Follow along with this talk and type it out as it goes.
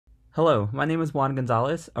Hello, my name is Juan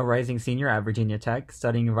Gonzalez, a rising senior at Virginia Tech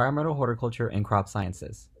studying environmental horticulture and crop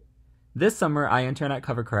sciences. This summer, I interned at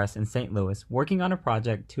CoverCress in St. Louis working on a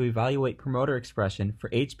project to evaluate promoter expression for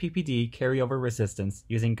HPPD carryover resistance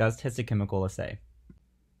using GUS Histochemical assay.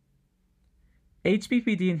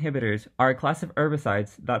 HPPD inhibitors are a class of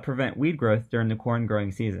herbicides that prevent weed growth during the corn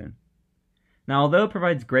growing season. Now, although it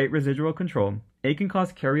provides great residual control, it can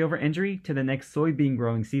cause carryover injury to the next soybean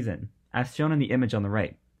growing season, as shown in the image on the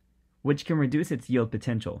right, which can reduce its yield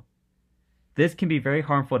potential. This can be very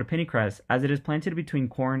harmful to Pennycress as it is planted between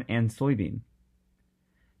corn and soybean.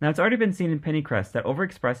 Now, it's already been seen in Pennycress that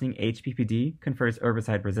overexpressing HPPD confers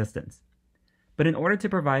herbicide resistance. But in order to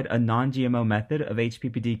provide a non-GMO method of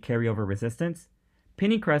HPPD carryover resistance,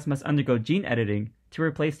 Pennycress must undergo gene editing to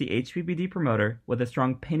replace the HPPD promoter with a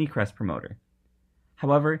strong Pennycress promoter.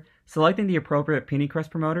 However, selecting the appropriate Pennycress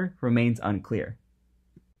promoter remains unclear.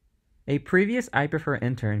 A previous IPREFER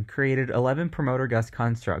intern created 11 promoter GUS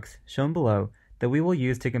constructs, shown below, that we will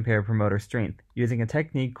use to compare promoter strength using a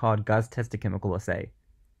technique called GUS Histochemical assay.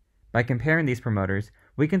 By comparing these promoters,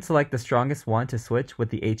 we can select the strongest one to switch with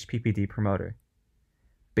the HPPD promoter.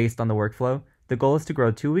 Based on the workflow, the goal is to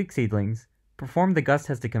grow 2-week seedlings, perform the GUS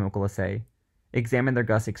Histochemical assay, examine their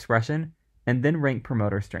GUS expression, and then rank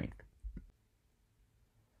promoter strength.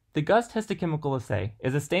 The GUS Histochemical assay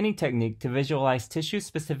is a staining technique to visualize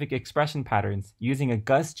tissue-specific expression patterns using a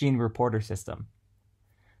GUS gene reporter system.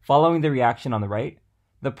 Following the reaction on the right,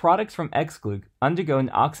 the products from X-gluc undergo an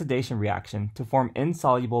oxidation reaction to form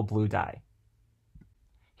insoluble blue dye.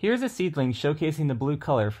 Here's a seedling showcasing the blue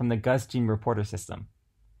color from the GUS gene reporter system.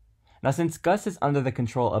 Now, since GUS is under the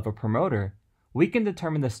control of a promoter, we can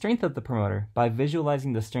determine the strength of the promoter by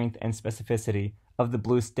visualizing the strength and specificity of the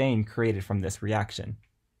blue stain created from this reaction.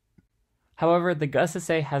 However, the GUS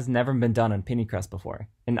assay has never been done on Pennycress before,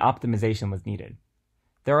 and optimization was needed.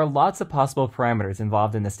 There are lots of possible parameters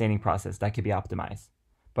involved in the staining process that could be optimized,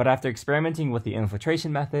 but after experimenting with the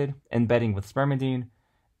infiltration method, embedding with spermidine,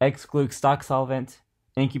 X-gluc stock solvent,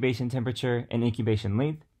 incubation temperature, and incubation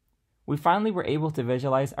length, we finally were able to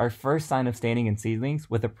visualize our first sign of staining in seedlings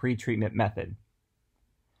with a pre-treatment method.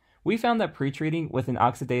 We found that pre-treating with an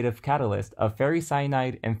oxidative catalyst of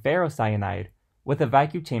ferricyanide and ferrocyanide with a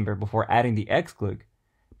vacuum chamber before adding the X-gluc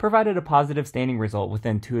provided a positive staining result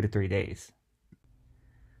within 2 to 3 days.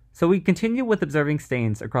 So we continue with observing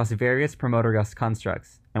stains across various promoter GUS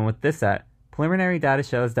constructs, and with this set, preliminary data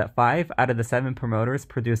shows that 5 out of the 7 promoters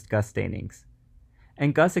produced GUS stainings,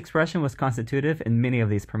 and GUS expression was constitutive in many of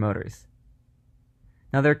these promoters.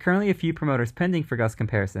 Now, there are currently a few promoters pending for GUS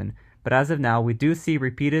comparison, but as of now we do see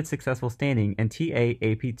repeated successful staining in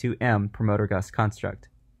TA-AP2M promoter GUS construct.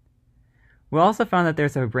 We also found that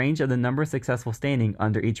there's a range of the number of successful staining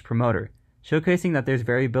under each promoter, showcasing that there's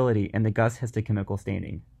variability in the GUS histochemical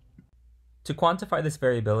staining. To quantify this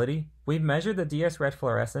variability, we've measured the DS red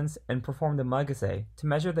fluorescence and performed a mug assay to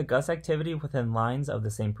measure the GUS activity within lines of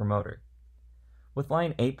the same promoter. With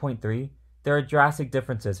line 8.3, there are drastic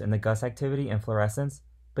differences in the GUS activity and fluorescence,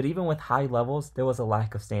 but even with high levels, there was a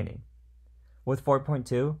lack of staining. With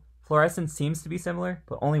 4.2, fluorescence seems to be similar,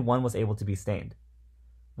 but only one was able to be stained.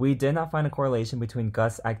 We did not find a correlation between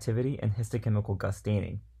GUS activity and histochemical GUS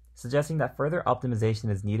staining, suggesting that further optimization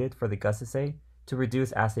is needed for the GUS assay to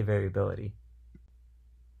reduce assay variability.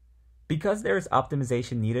 Because there is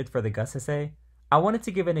optimization needed for the GUS assay, I wanted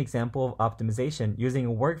to give an example of optimization using a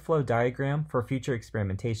workflow diagram for future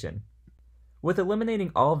experimentation. With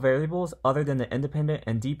eliminating all variables other than the independent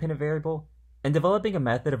and dependent variable, and developing a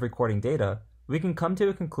method of recording data, we can come to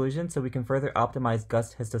a conclusion so we can further optimize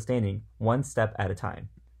GUS histostaining one step at a time.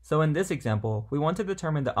 So in this example, we want to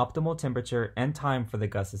determine the optimal temperature and time for the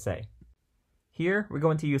GUS assay. Here, we're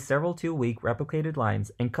going to use several 2-week replicated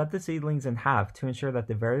lines and cut the seedlings in half to ensure that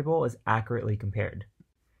the variable is accurately compared.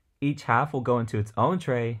 Each half will go into its own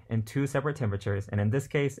tray in 2 separate temperatures, and in this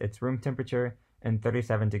case, it's room temperature and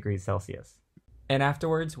 37 degrees Celsius. And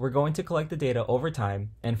afterwards, we're going to collect the data over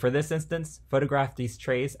time, and for this instance, photograph these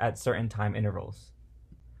trays at certain time intervals.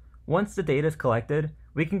 Once the data is collected,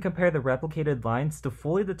 we can compare the replicated lines to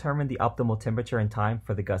fully determine the optimal temperature and time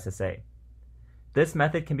for the GUS assay. This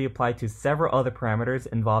method can be applied to several other parameters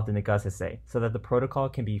involved in the GUS assay so that the protocol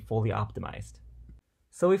can be fully optimized.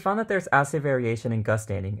 So we found that there's assay variation in GUS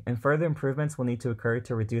staining, and further improvements will need to occur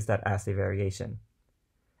to reduce that assay variation.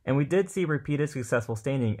 And we did see repeated successful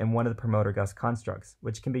staining in one of the promoter GUS constructs,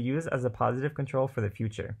 which can be used as a positive control for the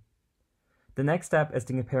future. The next step is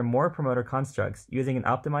to compare more promoter constructs using an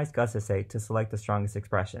optimized GUS assay to select the strongest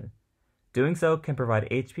expression. Doing so can provide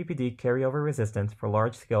HPPD carryover resistance for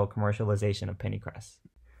large-scale commercialization of Pennycress.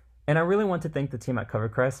 And I really want to thank the team at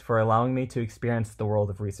CoverCress for allowing me to experience the world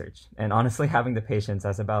of research, and honestly having the patience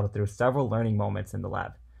as I battled through several learning moments in the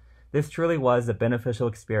lab. This truly was a beneficial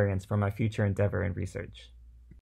experience for my future endeavor in research.